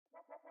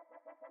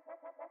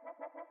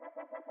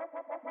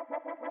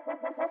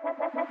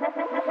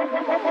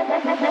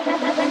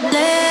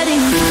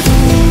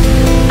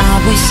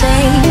we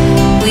say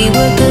we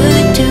were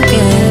good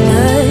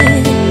together.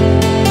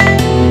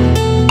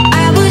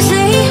 I would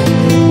say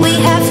we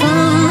had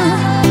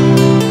fun,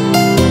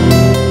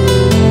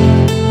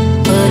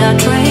 but our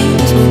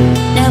trains will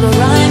never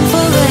run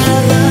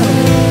forever.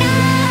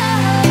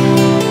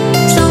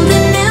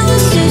 Something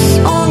else is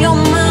on your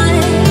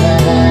mind,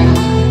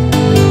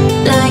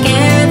 like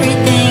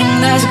everything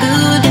that's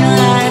good in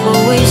life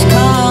always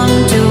come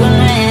to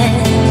an end.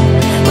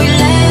 We're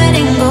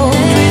letting go,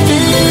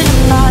 drifting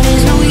apart.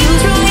 There's no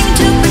use trying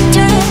to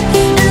pretend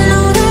and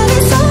know that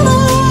it's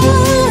over.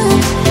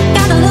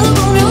 Got a look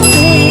on your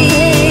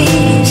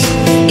face.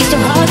 It's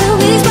too hard to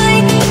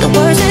explain, but the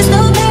words is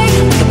no pain.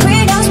 You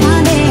pronounce my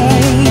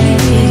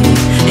name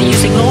and you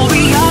say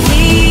Gloria,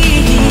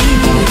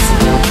 please.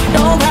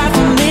 Don't cry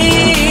for me,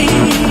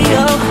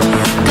 oh,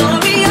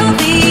 Gloria,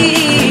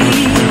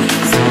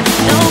 please.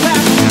 Don't cry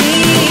for me,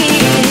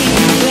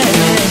 yeah.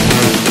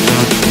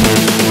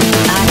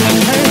 I can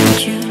hurt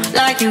you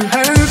like you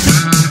hurt me.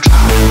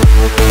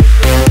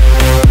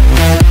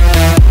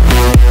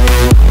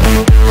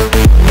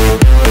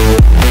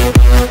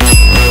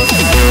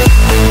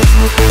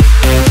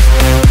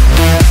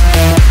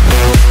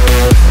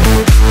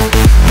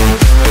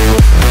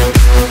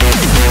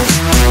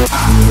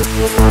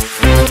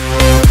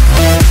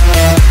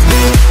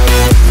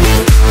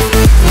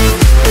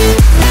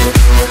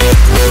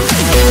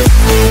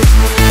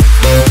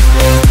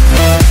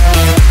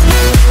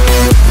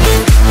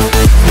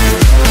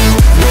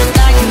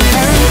 Like you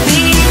hurt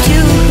me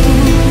too.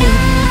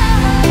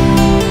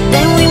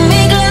 Then we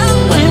make love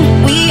when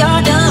we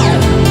are done.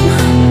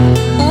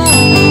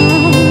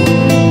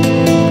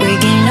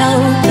 Breaking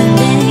up and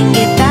then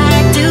get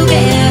back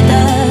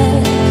together.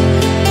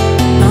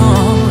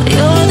 Oh,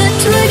 you're the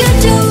trigger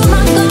to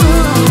my gun.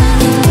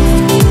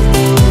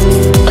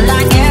 But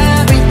like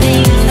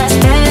everything that's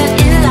bad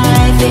in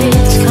life,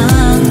 it's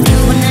come to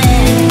an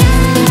end.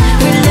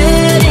 We're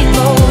letting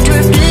go,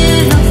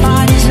 drifting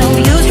apart. There's no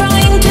use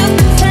trying to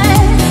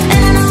pretend,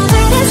 and I know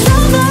that it's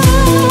over.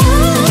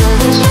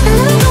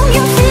 Look on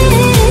your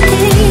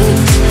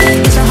face.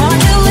 It's so hard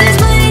to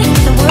explain.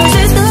 The words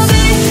is the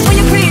pain when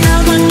you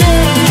pronounce my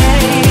name.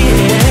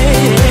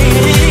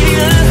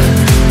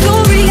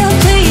 Gloria,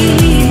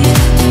 please.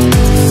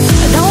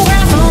 Don't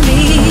cry for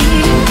me.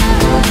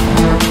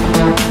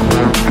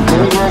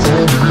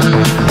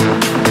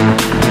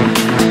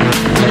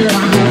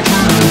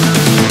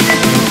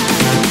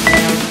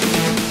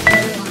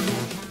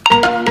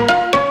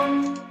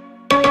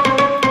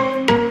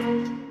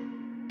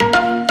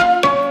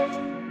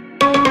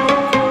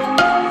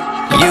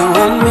 You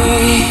and me,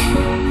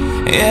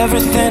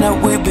 everything that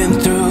we've been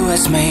through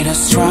has made us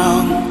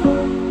strong.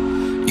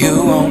 You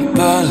won't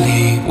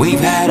believe we've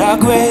had our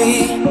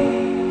gray,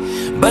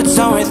 but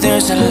somewhere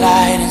there's a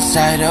light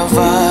inside of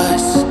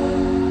us.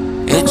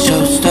 It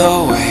shows the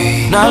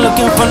way. Not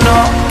looking for no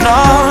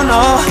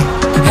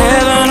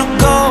heaven or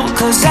gold,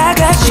 'cause I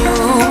got you.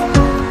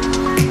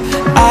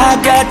 I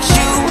got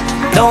you.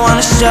 Don't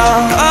wanna show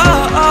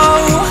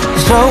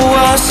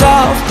us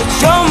off, but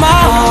you're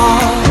my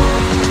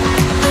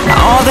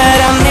all that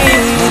I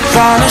need.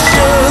 Trying to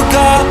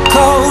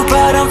sugarcoat,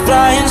 but I'm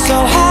flying so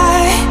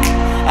high.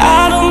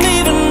 I don't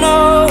even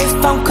know if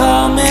I'm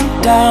coming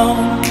down.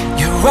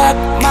 You rock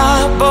my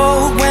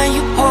boat when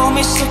you hold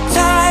me so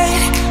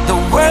tight. The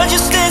world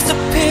just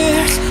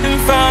disappears in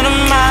front of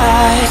my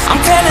eyes.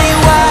 I'm telling you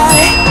why.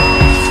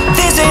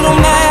 This ain't no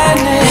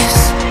madness.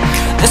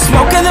 The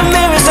smoke and the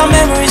mirrors are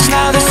memories.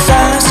 Now the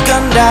sun's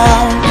gone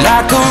down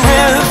like a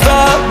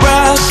river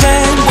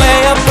rushing way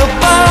up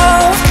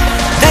above.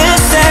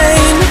 This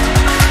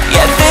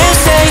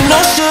ain't no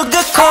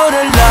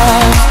sugar-coated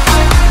love.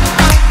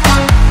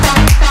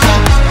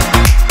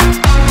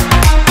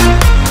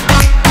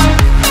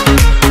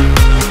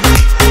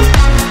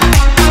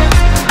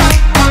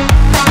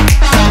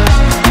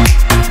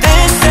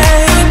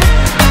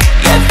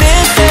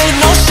 This ain't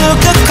no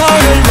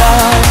sugar-coated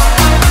love.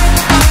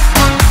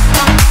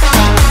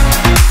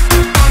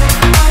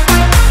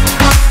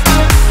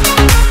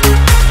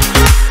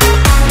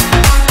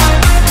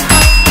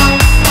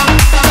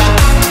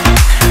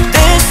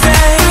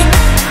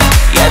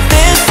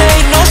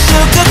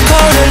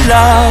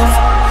 Love,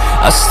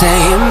 I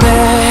stay in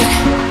bed.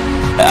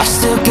 I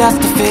still got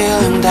the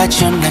feeling that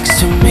you're next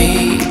to me,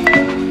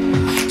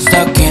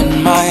 stuck in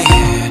my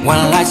head. When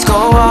lights go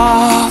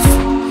off,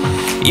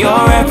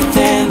 you're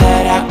everything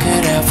that I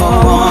could ever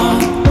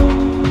want.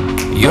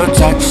 Your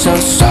touch so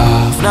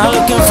soft. Not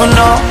looking for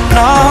no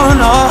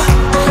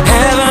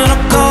heaven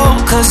or gold,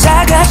 'cause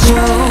I got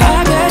you.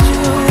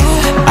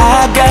 I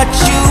got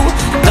you.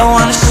 Don't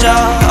wanna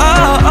show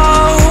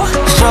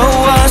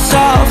us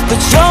off,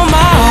 but you're my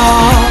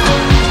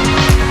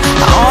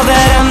all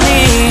that I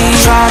need.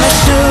 Trying to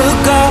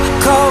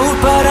sugarcoat,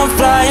 but I'm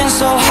flying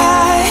so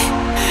high.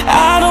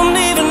 I don't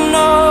even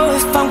know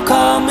if I'm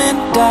coming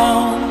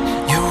down.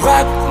 You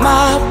rock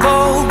my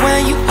boat when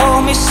you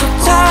hold me so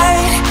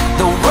tight.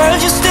 The world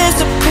just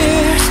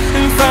disappears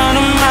in front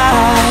of my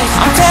eyes.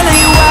 I'm telling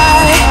you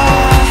why.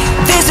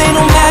 This ain't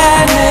no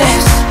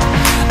madness.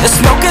 The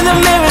smoke and the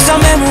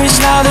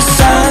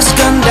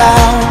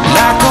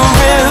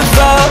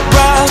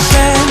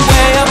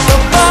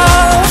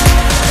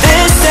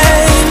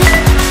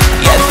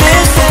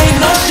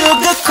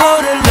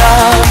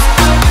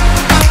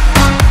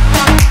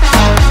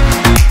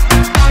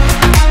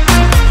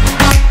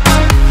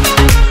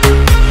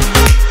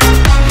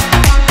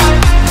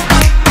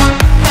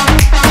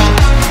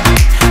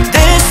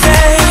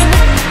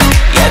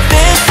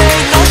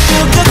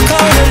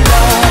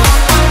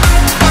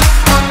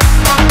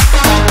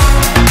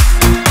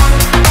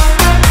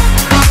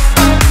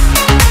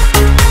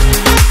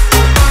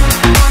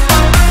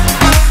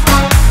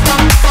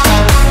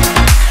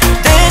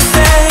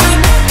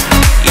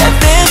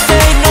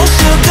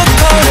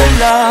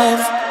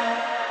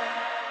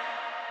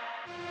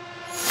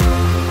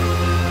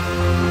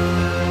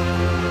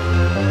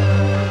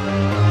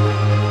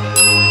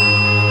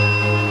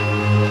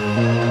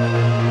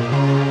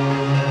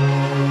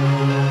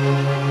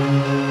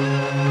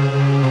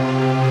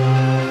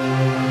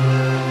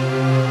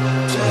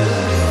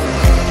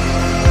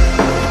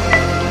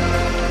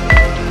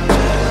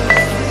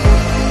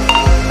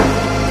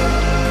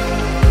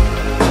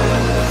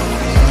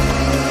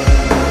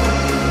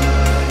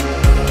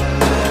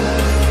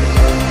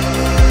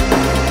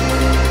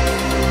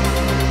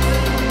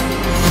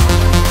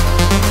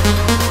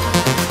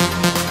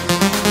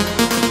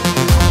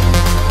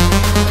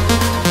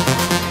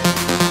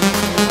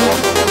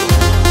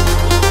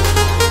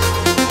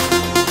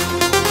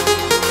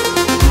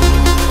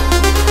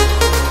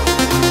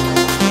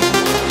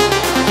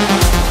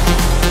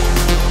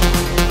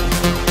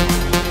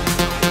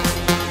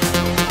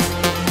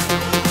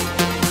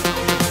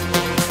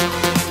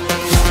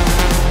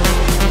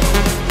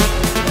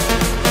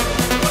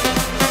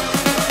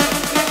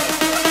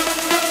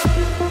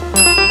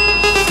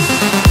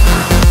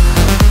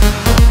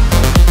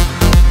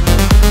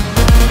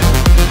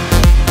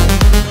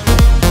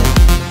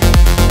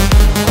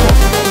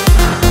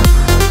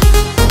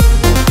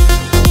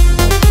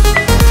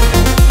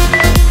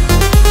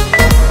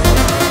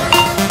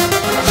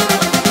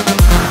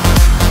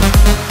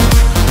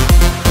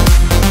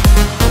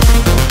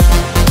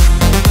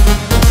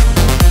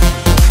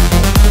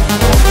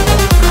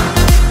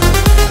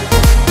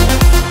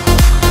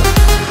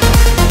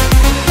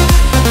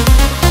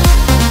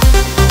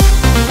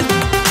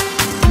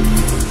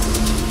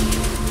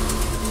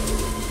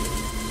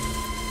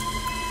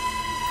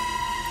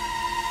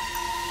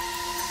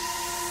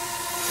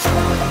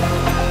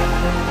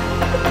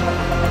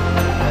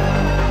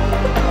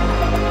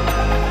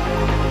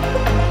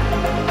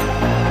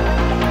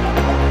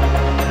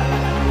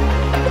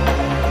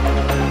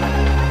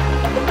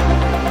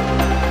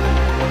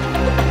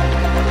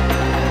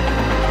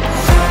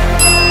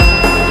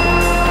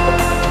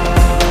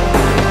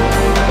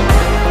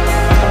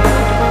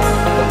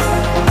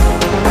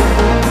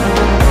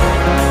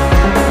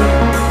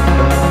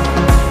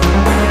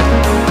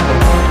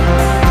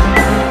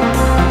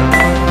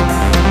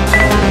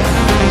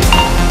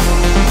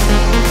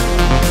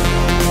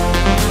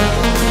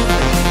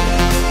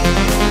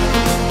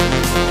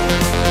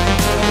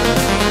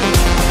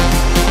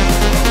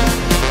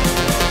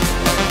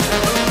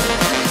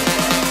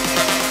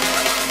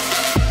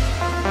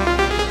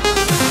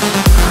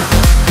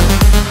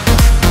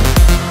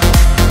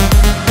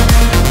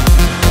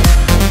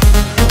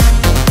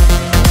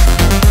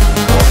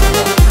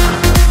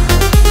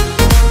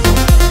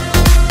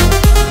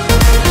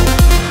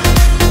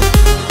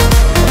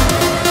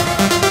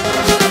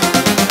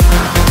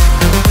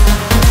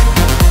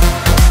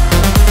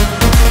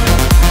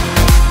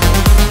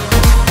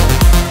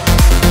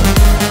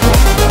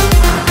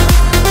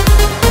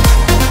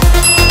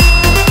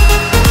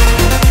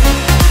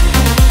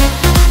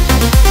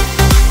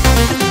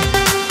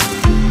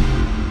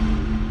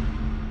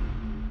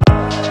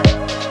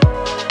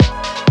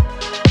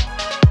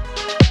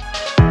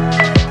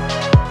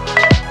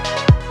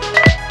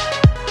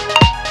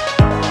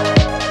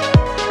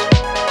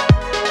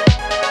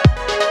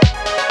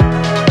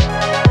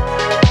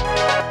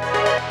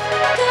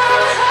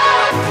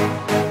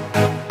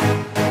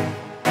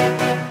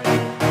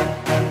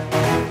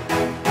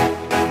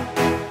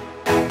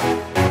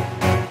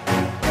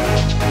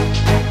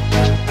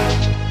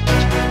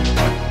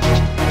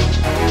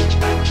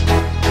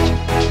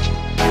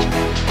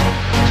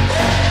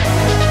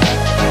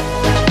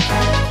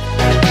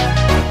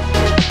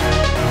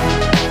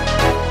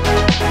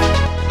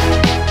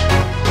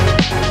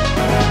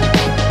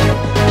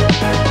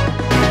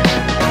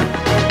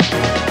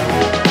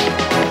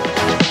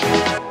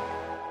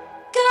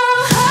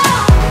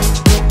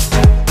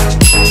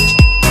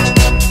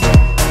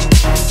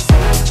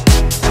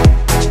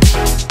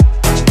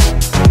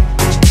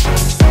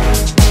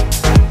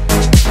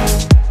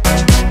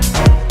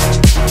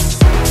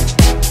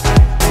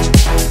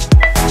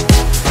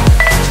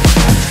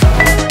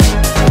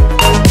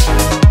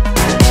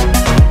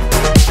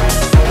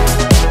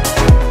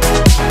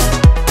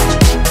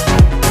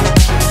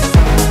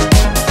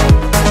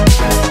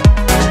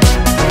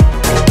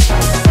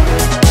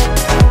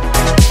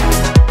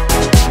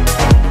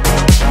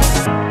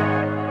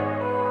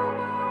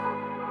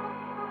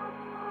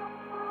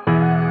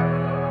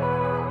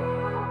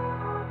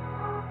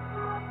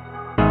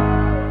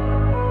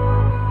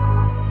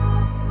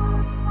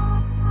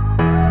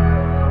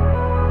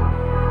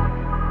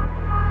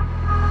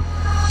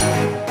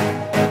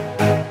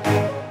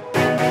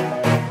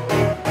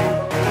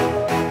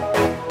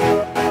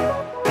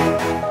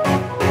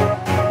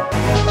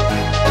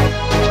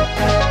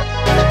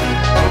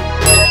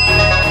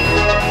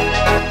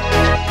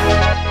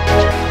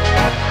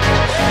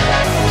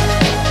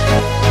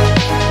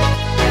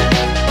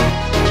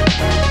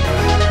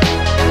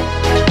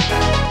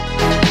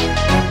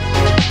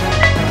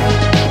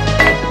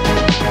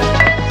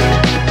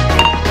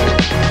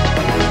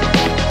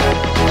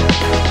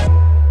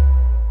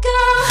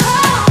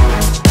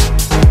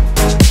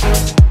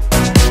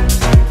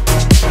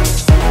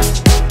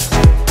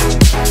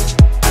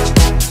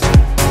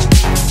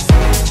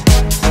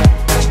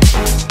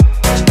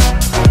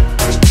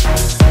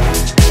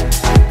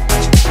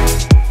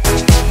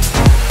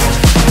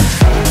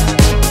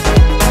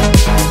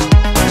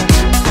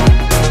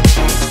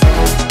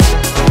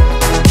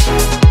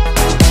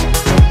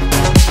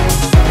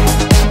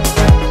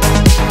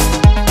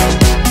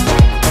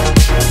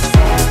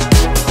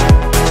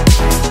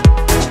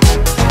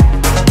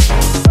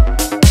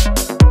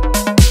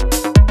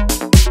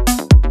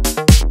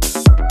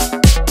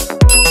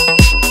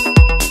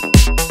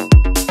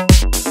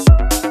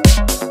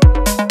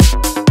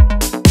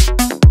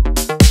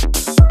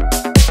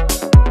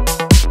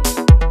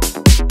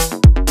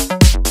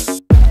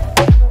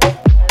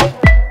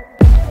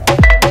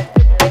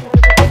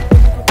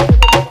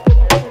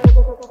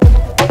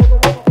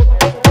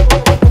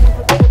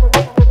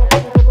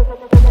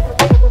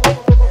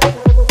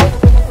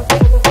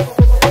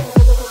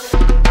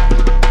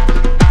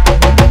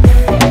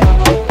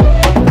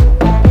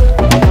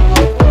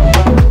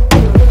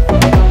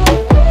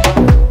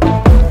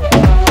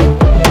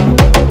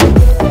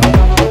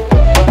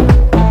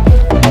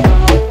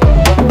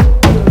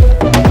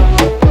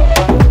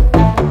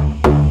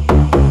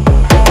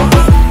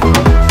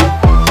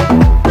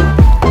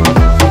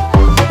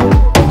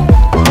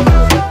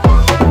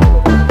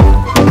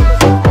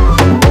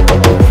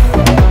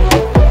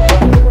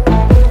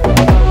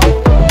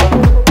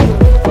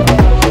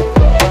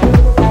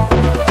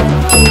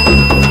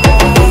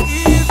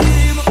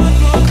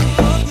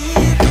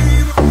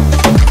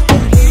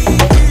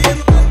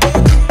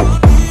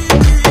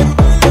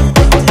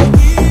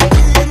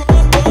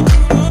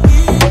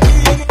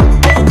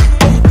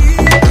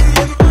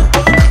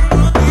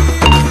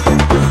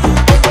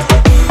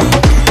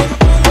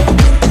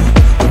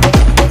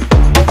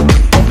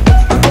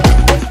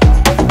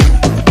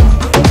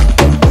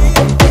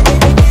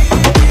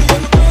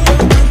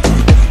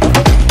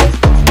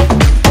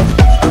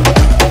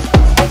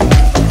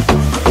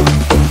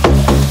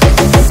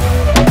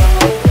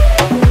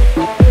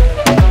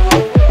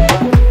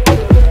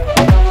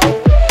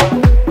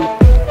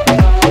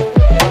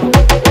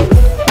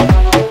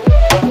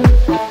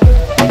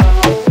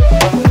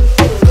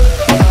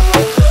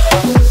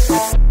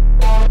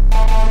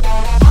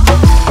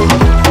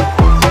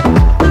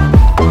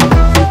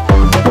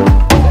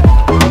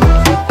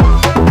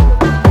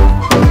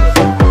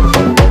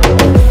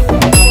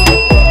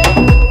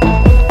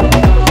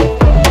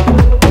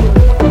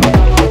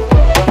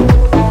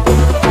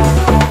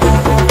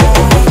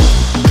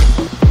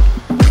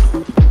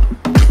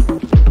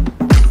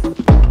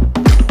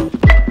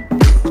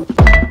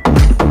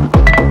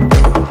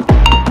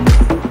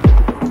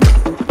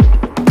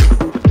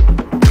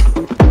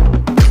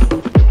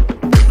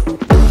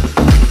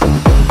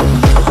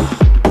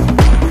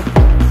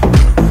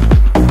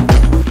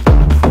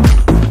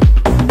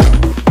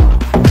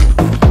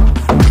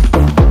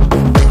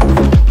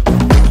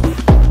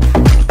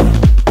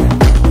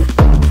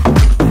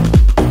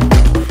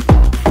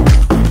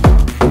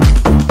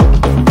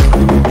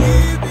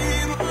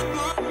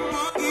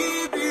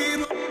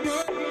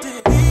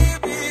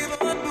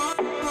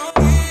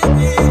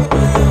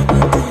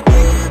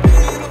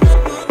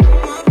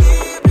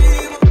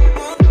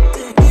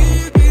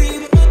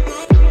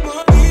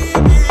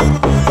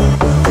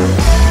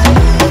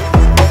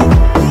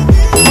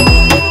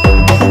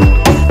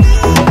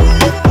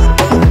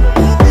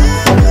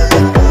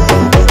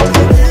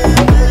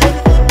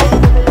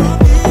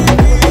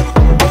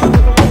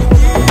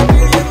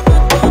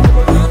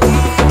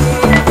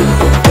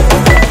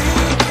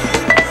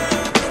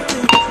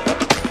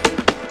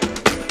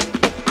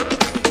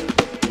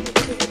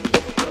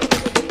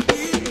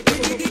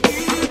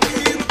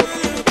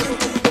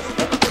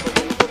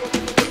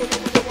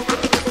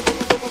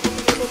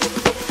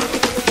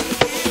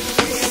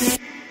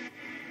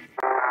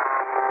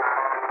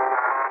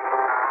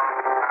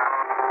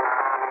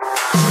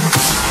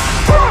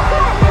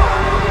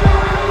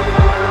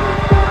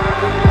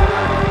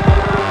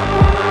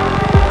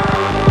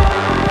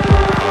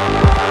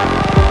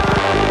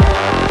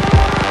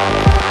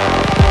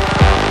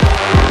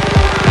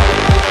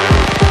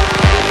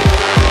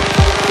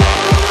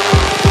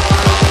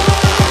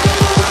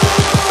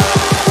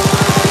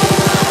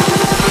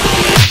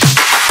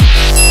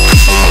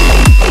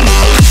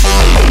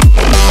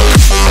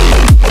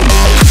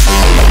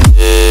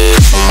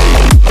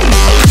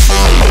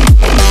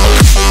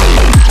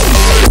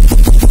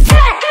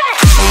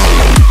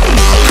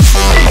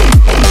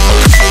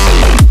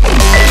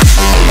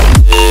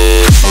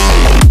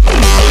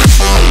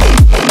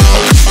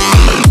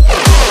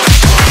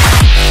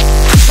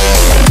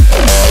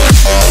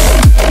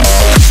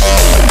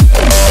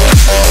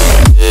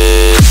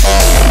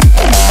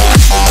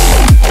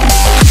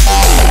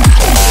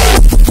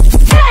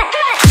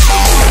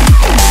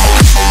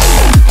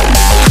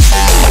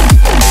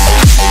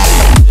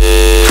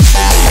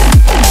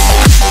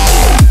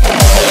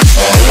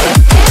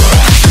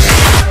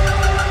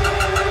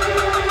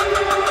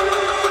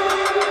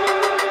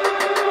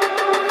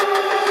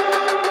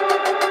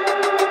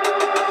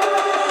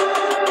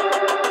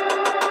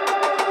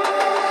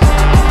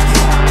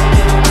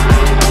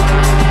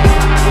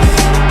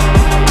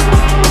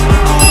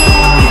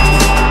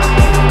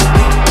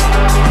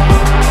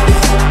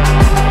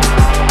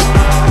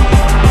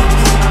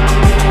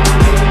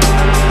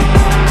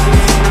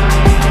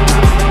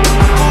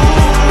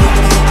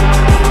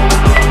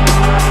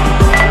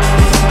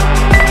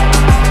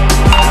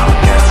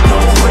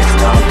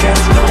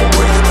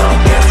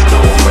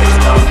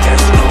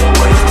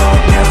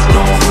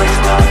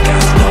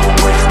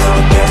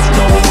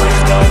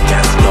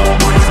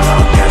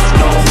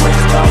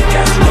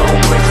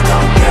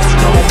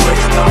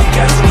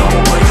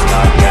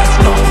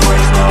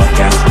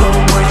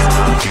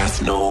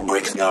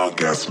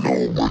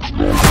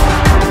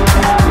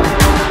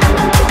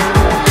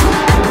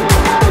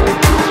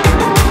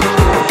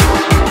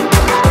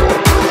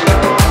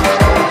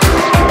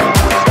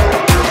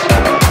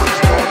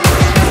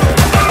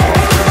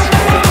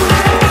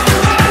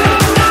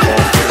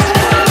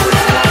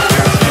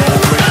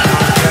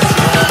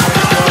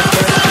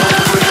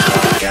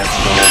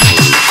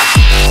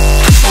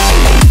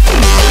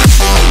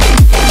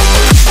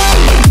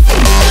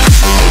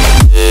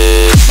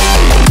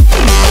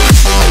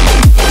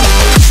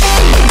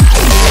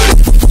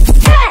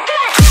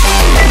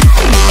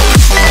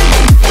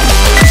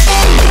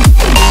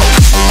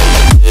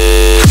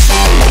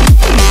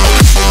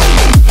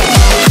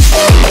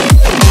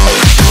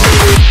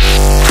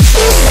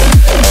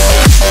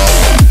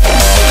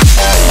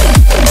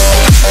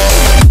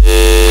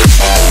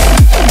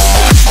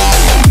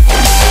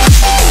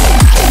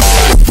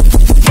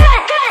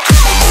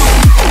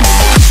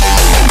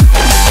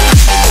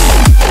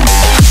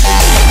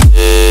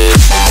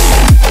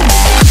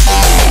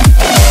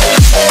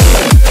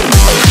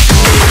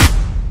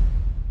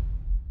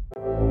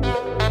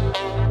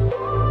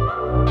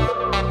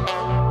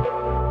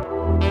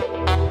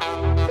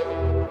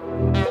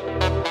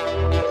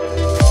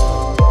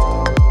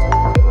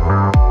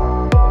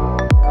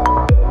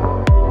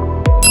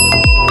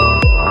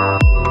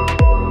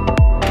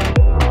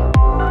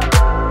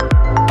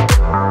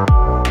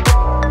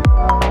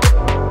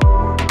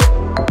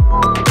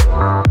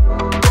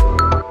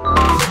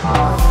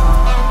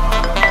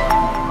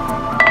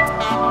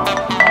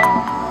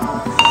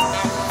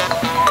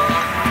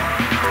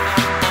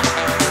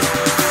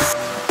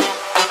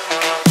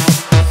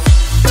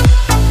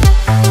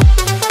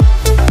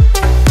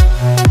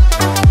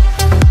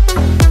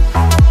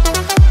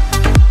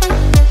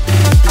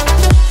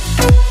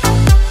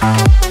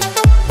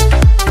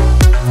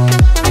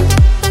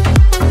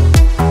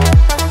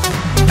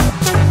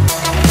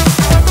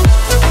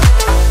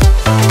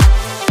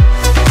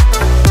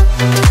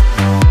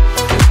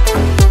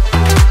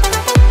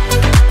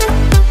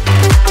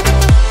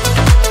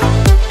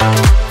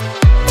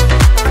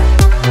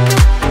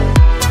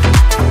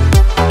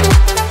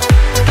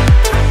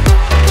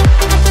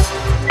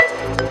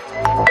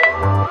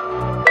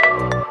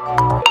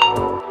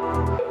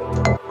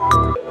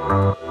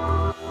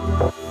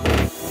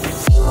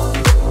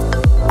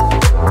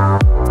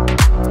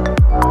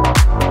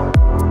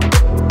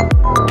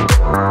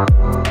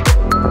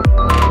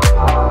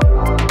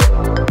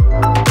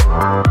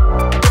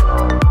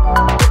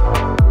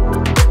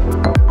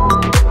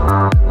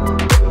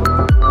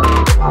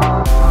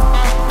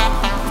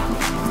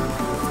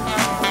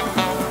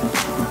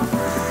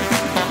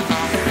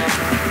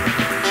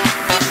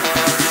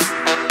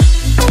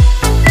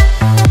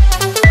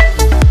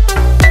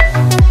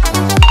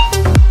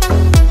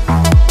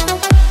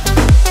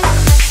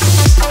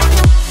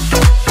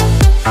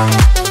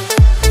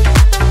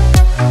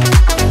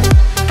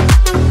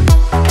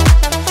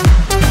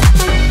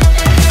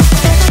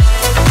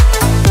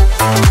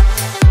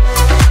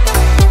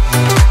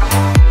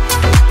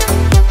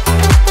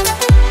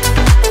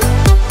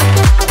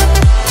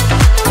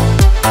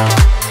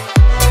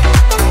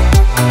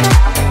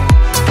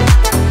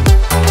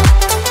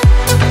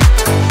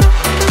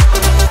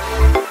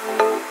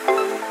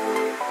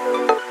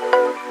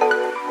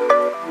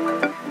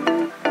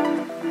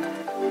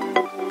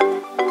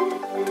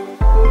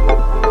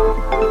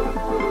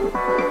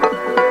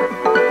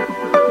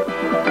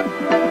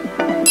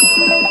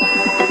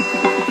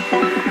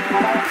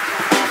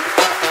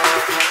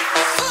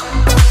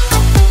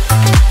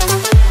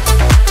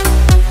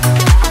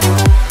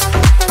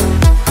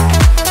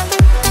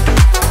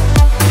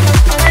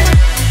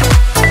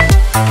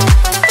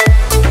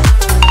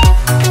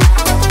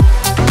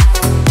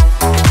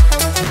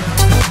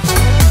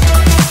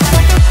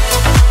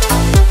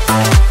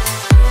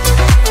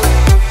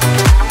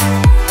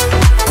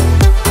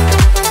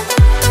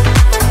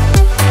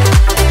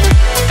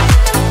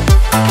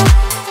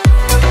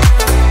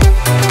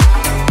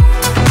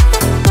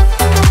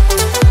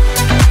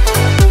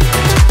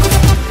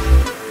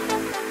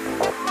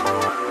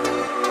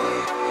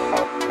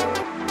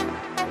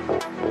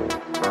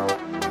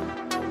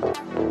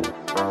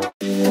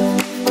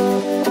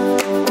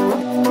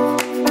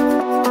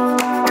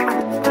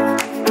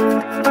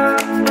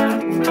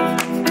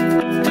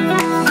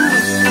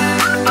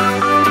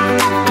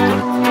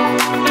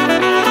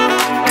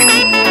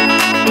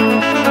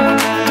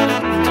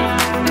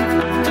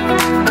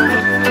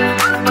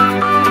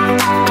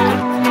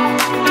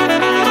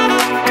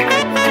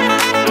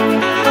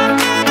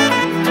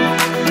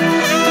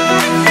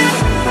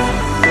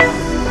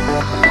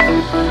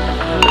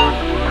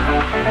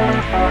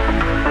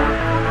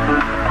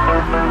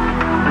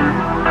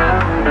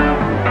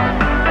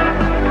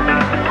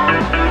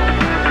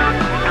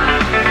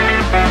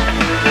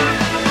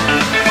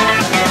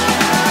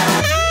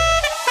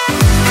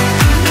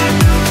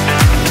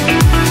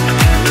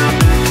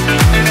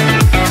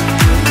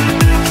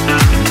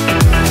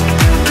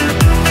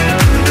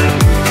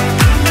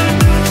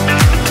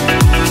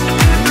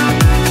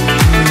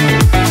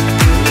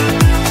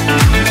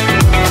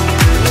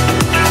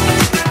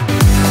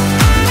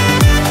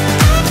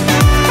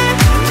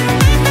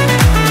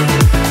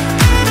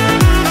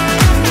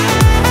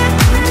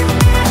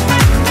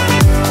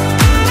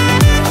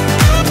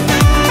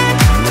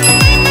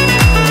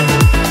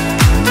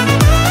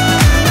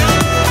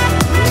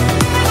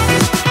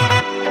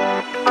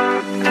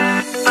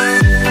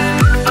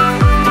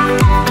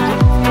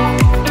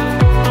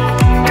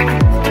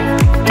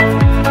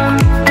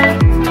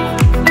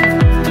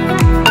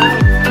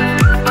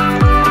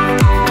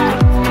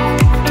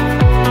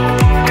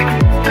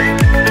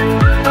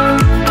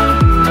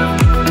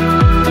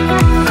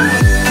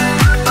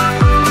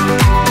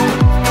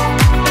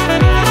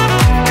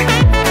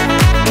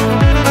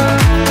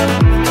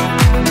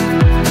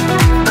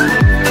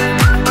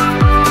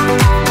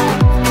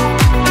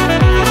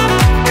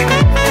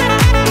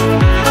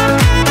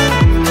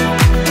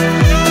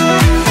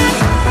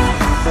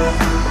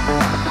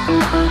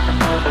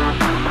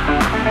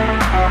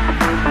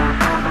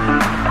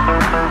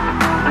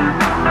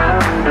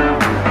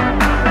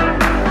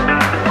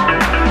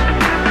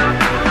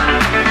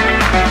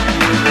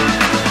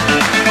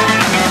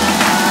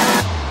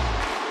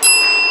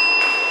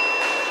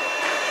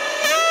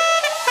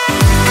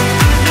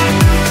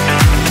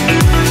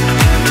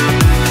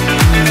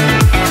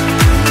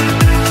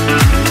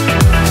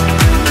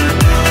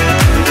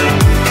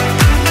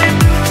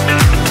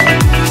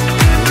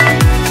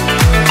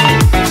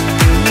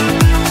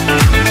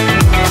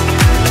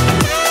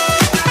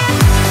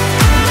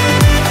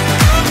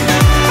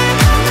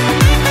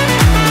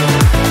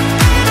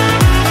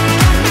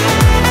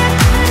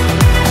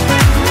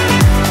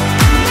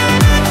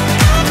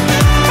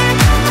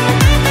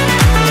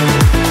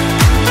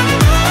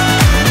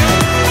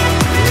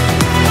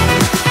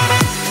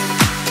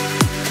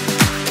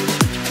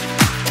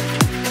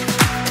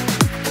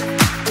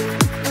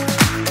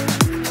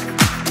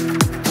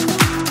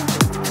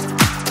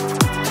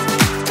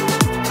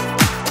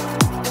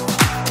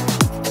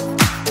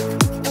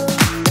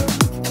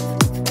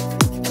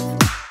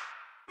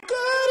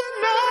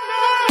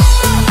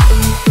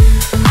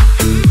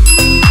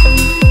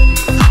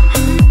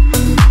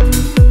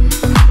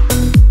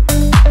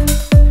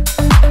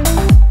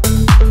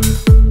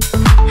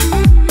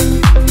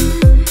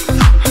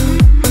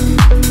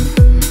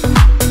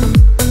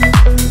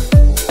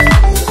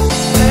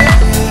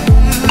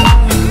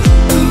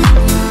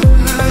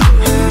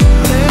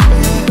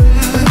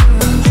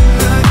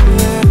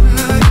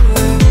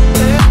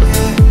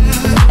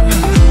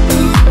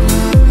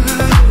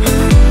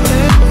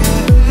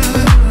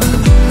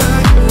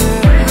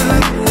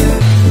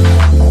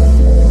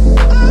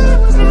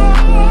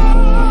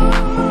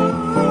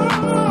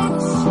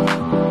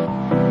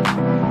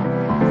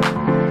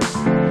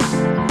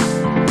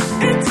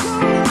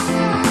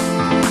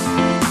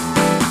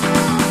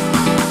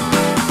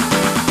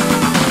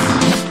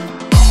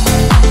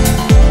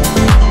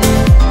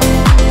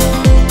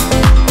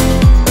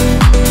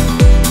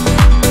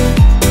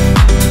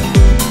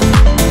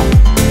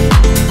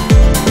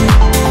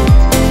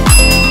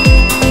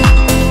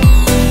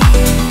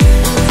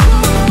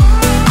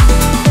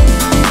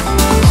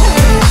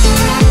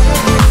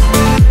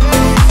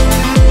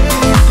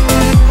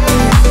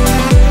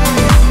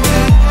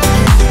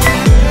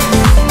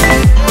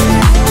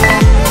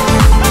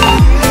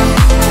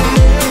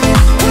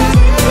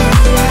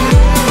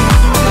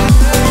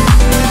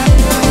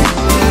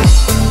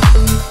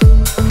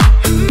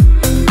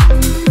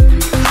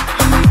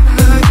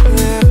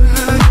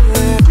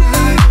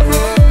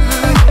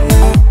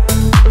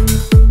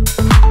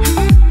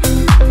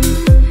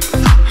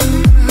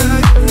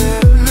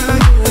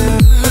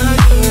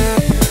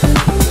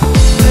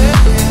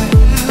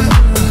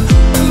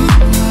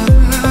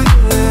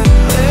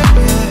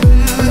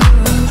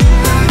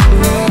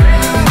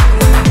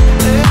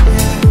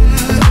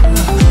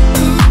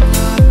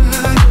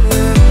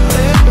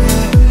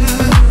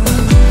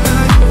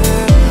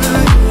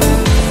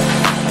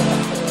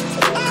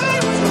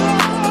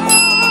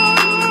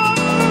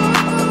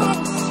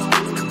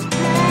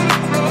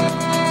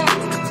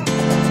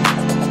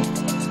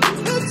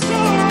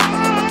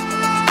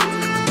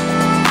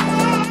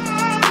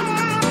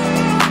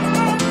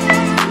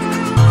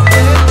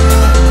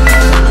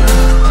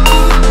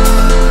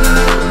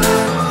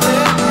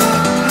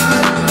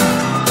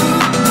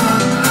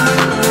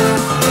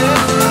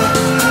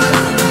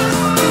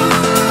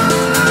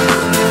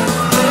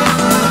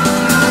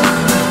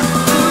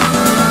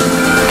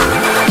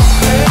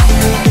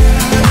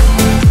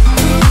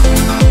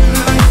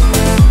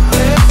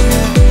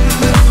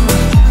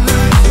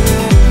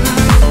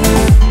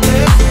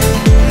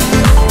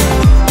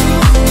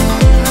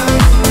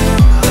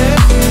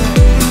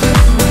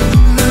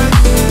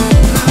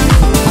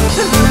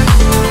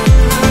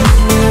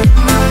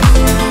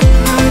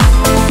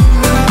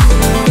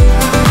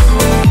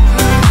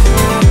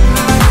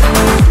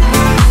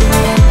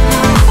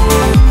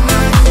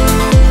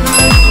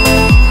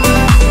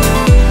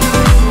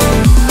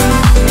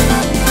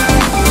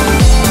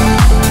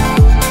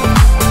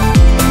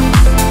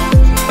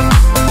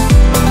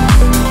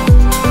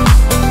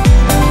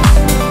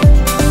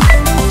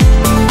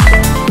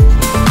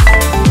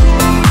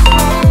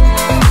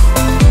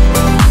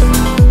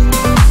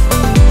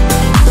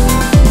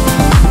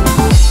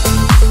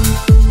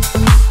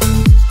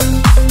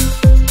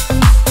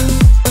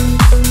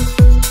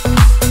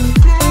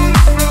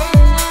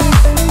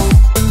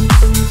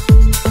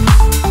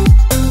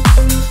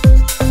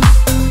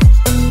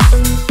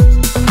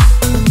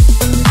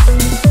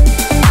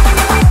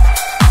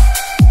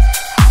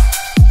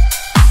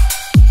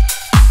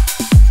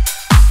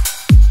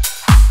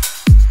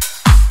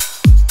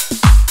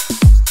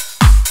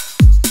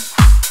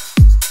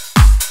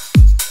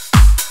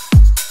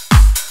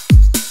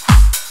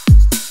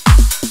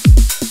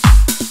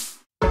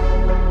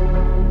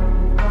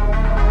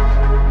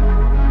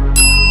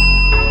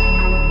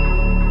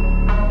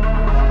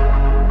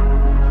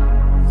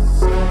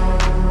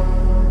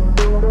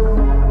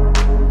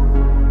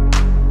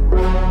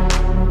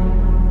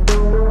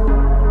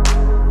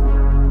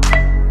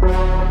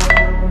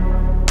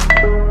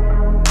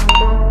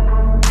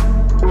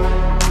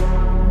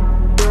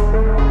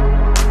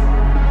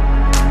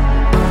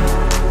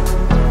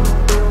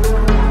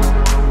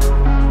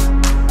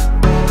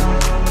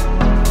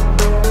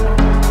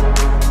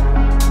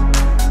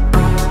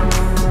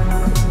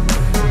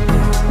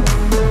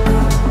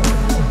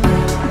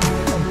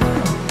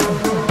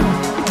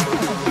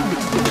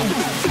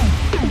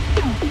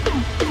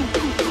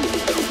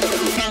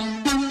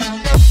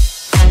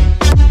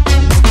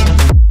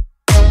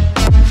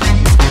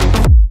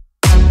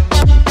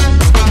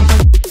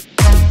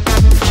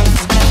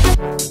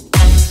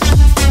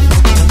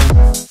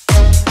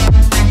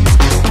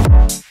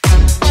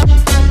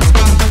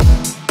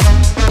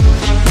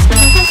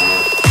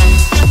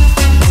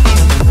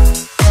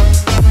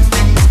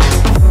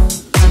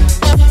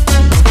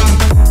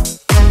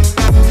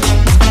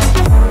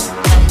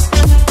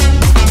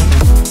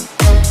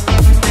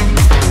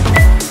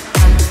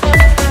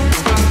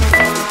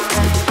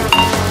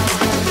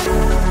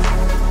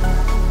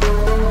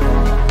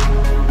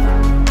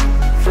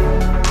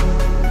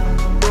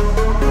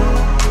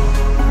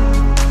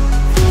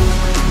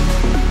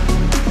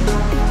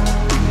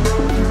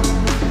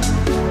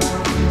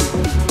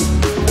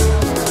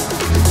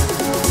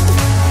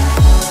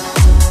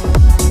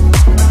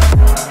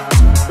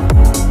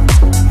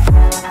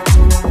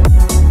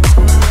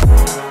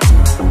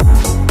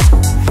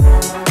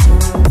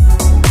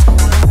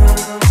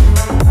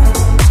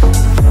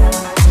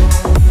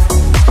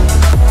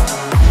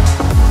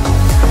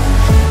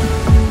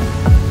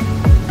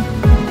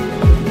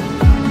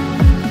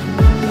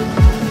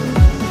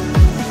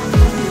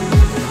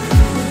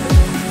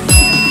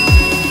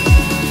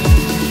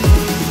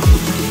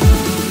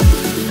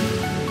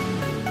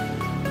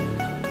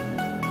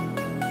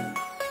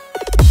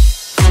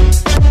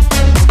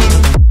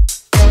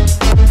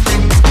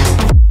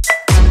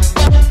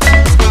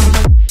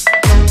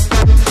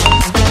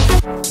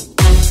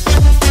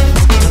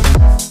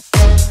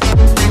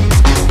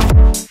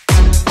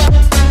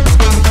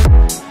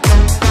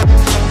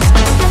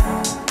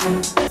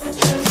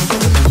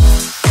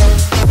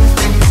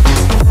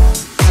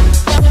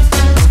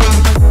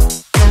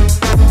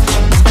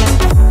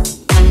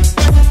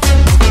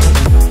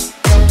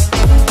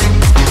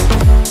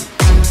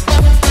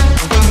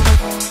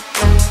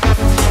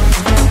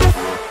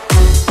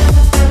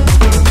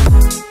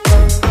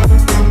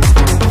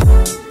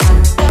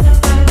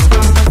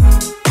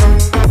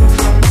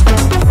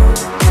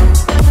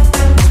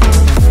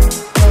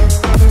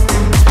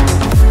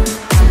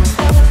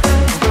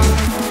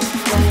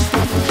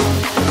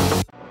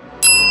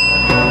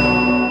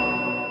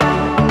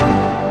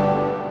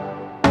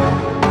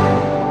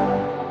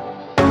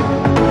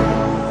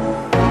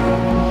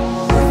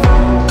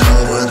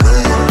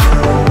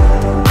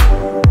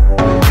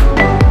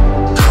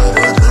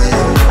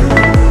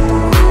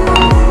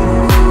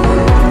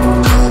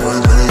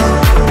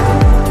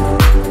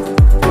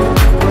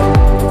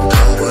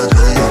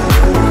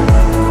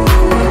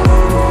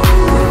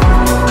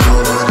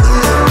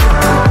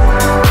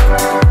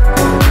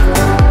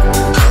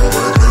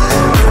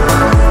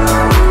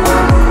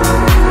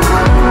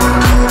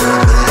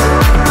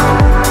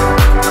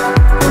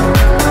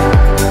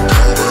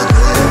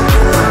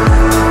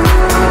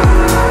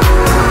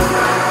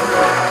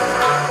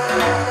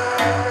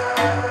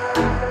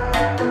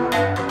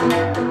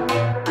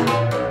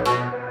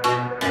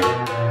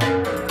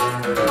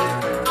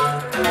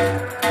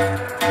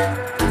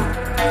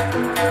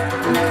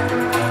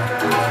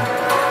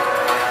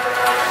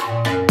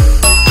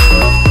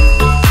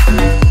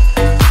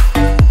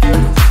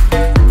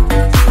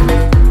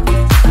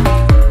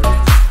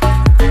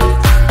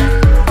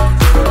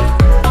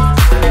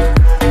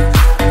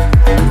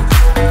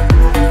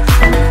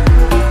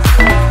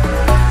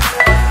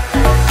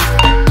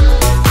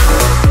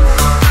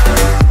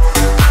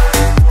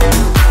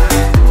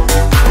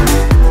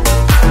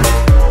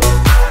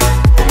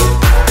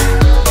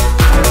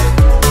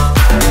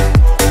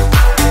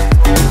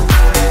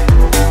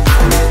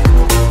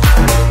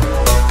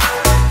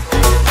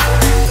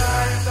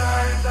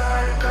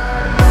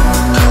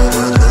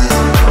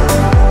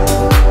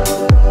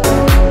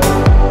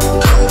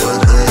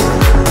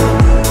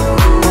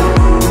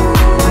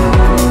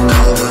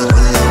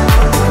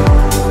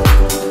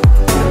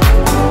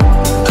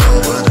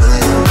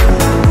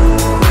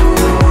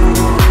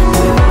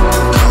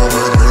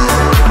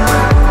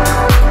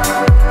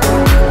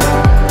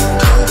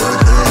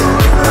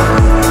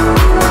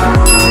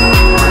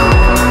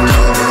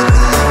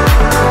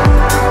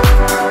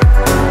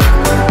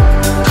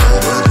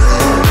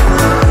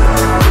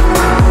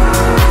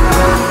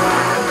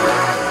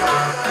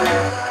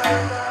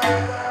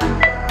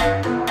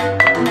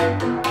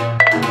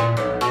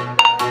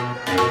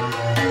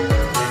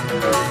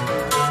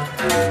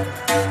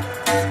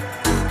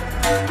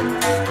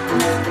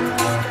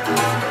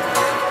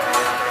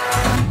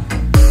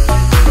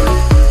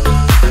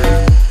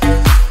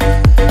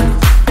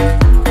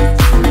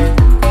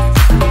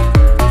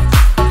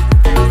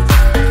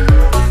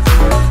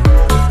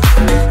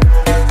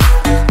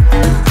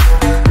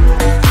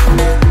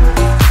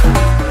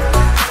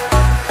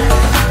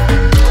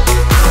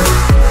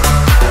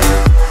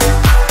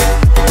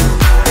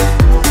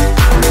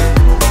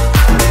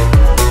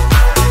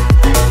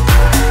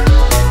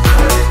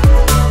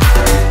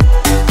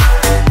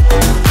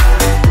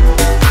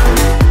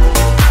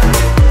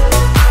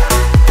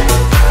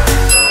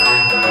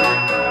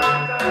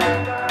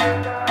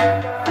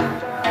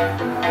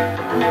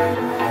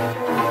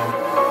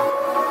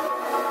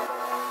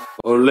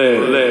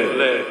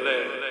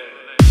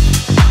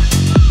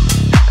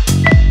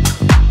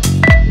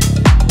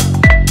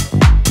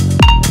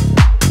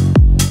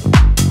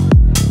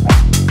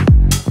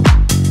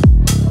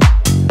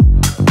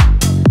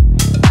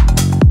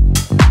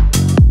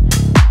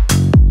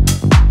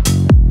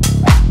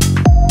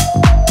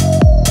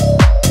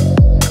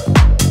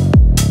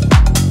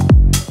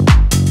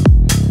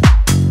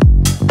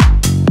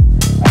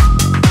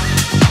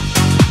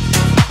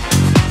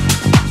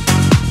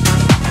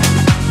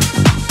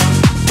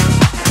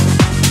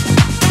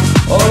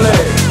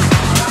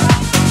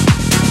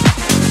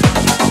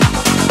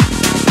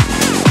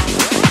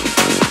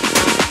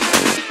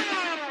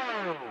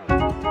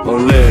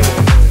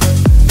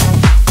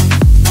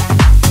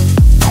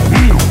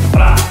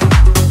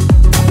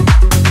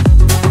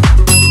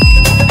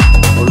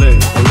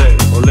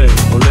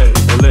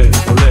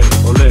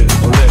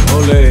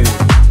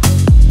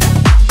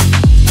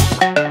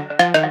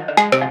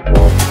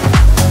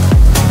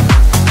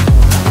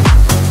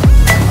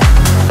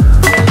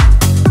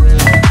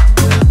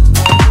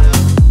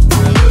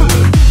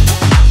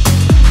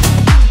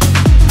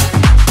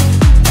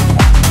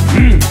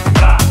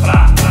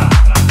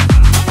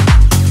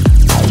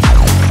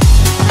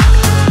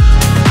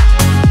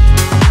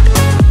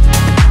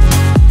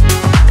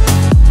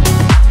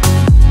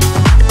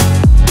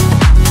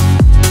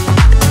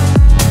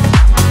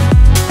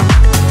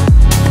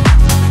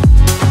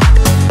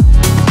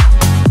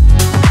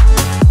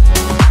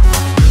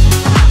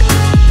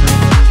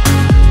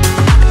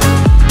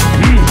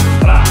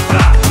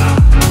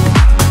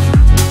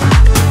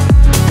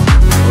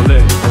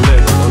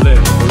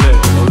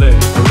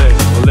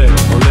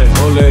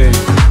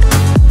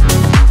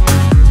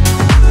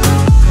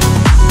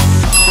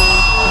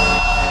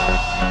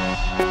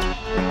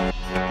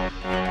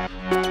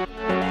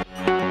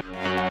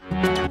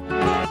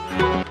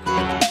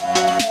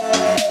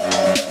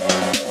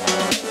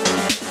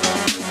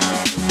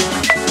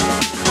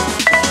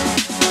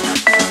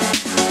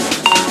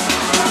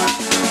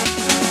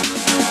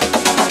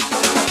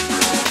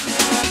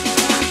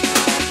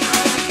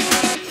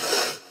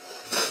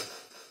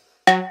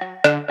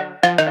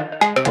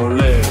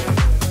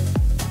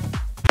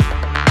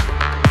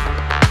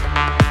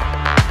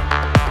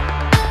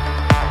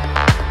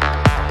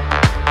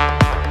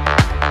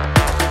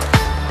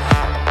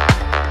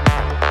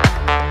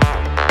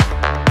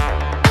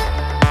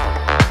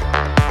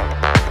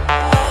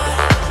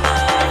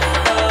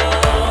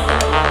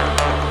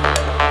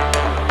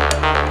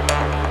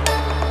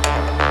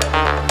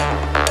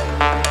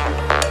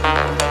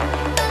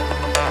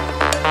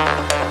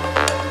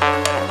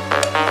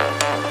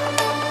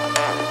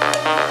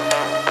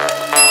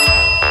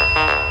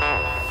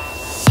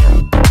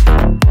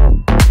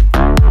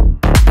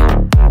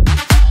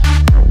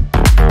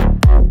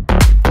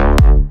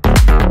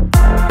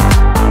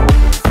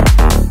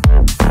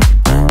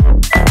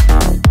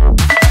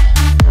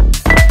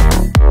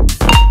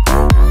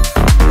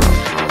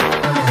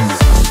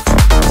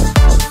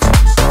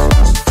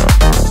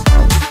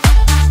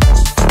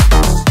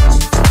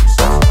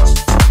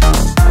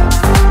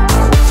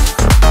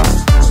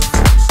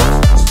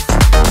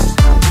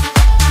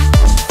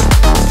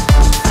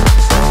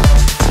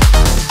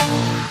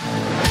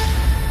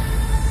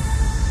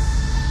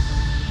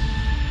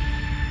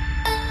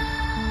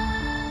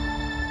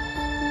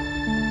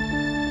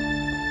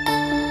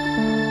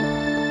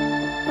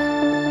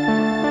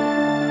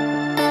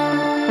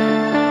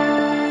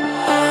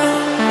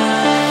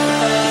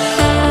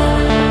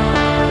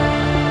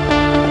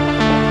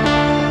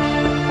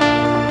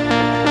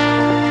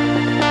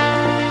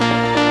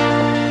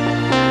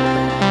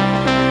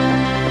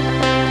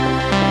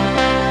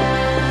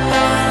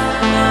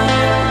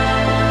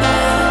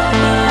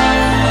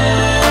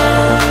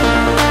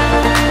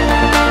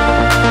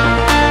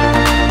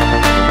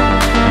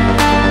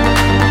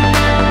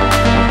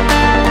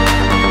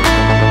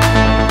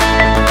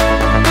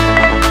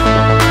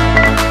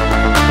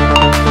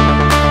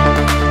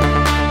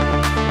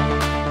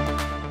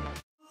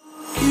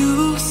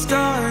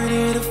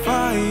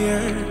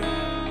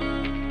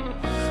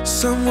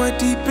somewhere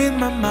deep in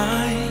my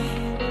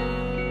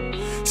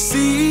mind.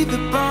 See the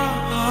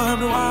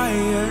barbed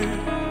wire,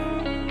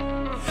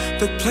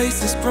 the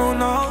place is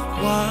grown all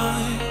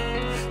wide,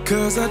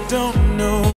 'cause I don't know